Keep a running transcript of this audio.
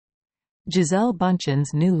Gisele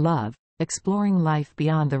Bündchen's new love, exploring life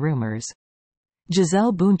beyond the rumors.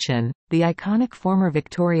 Gisele Bündchen, the iconic former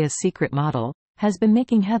Victoria's Secret model, has been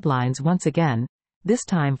making headlines once again, this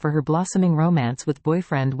time for her blossoming romance with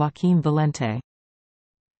boyfriend Joaquim Valente.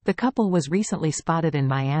 The couple was recently spotted in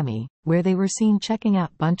Miami, where they were seen checking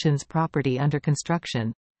out Bündchen's property under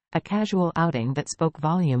construction, a casual outing that spoke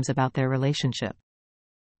volumes about their relationship.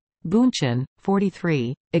 Bündchen,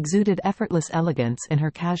 43, exuded effortless elegance in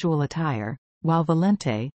her casual attire, while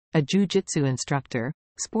Valente, a jiu-jitsu instructor,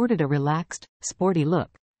 sported a relaxed, sporty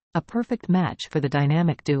look, a perfect match for the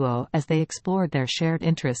dynamic duo as they explored their shared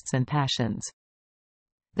interests and passions.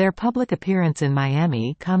 Their public appearance in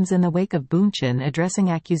Miami comes in the wake of Bündchen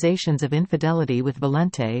addressing accusations of infidelity with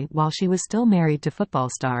Valente while she was still married to football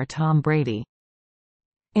star Tom Brady.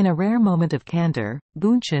 In a rare moment of candor,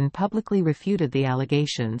 Bündchen publicly refuted the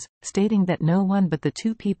allegations, stating that no one but the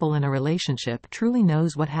two people in a relationship truly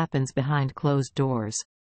knows what happens behind closed doors.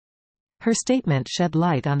 Her statement shed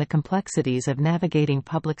light on the complexities of navigating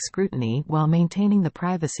public scrutiny while maintaining the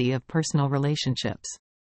privacy of personal relationships.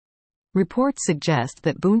 Reports suggest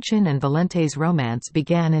that Bündchen and Valente's romance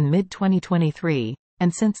began in mid-2023,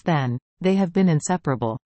 and since then, they have been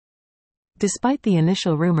inseparable. Despite the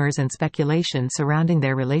initial rumors and speculation surrounding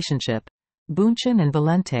their relationship, Bündchen and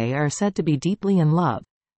Valente are said to be deeply in love,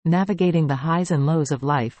 navigating the highs and lows of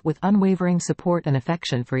life with unwavering support and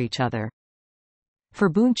affection for each other. For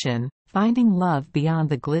Bündchen, finding love beyond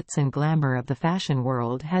the glitz and glamour of the fashion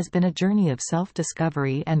world has been a journey of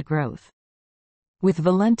self-discovery and growth. With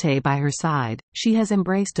Valente by her side, she has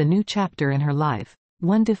embraced a new chapter in her life,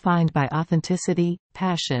 one defined by authenticity,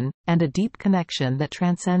 passion, and a deep connection that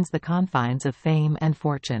transcends the confines of fame and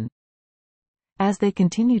fortune. As they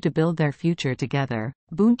continue to build their future together,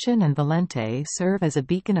 Bündchen and Valente serve as a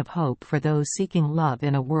beacon of hope for those seeking love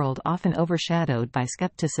in a world often overshadowed by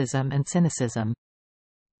skepticism and cynicism.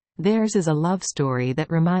 Theirs is a love story that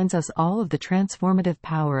reminds us all of the transformative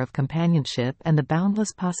power of companionship and the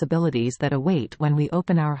boundless possibilities that await when we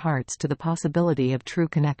open our hearts to the possibility of true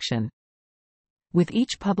connection. With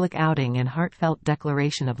each public outing and heartfelt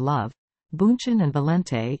declaration of love, Bündchen and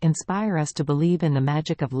Valente inspire us to believe in the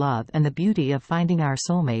magic of love and the beauty of finding our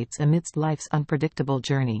soulmates amidst life's unpredictable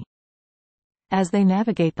journey. As they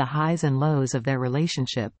navigate the highs and lows of their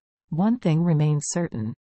relationship, one thing remains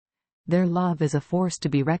certain. Their love is a force to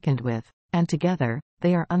be reckoned with, and together,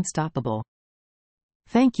 they are unstoppable.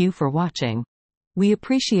 Thank you for watching. We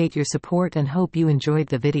appreciate your support and hope you enjoyed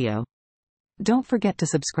the video. Don't forget to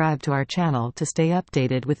subscribe to our channel to stay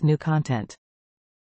updated with new content.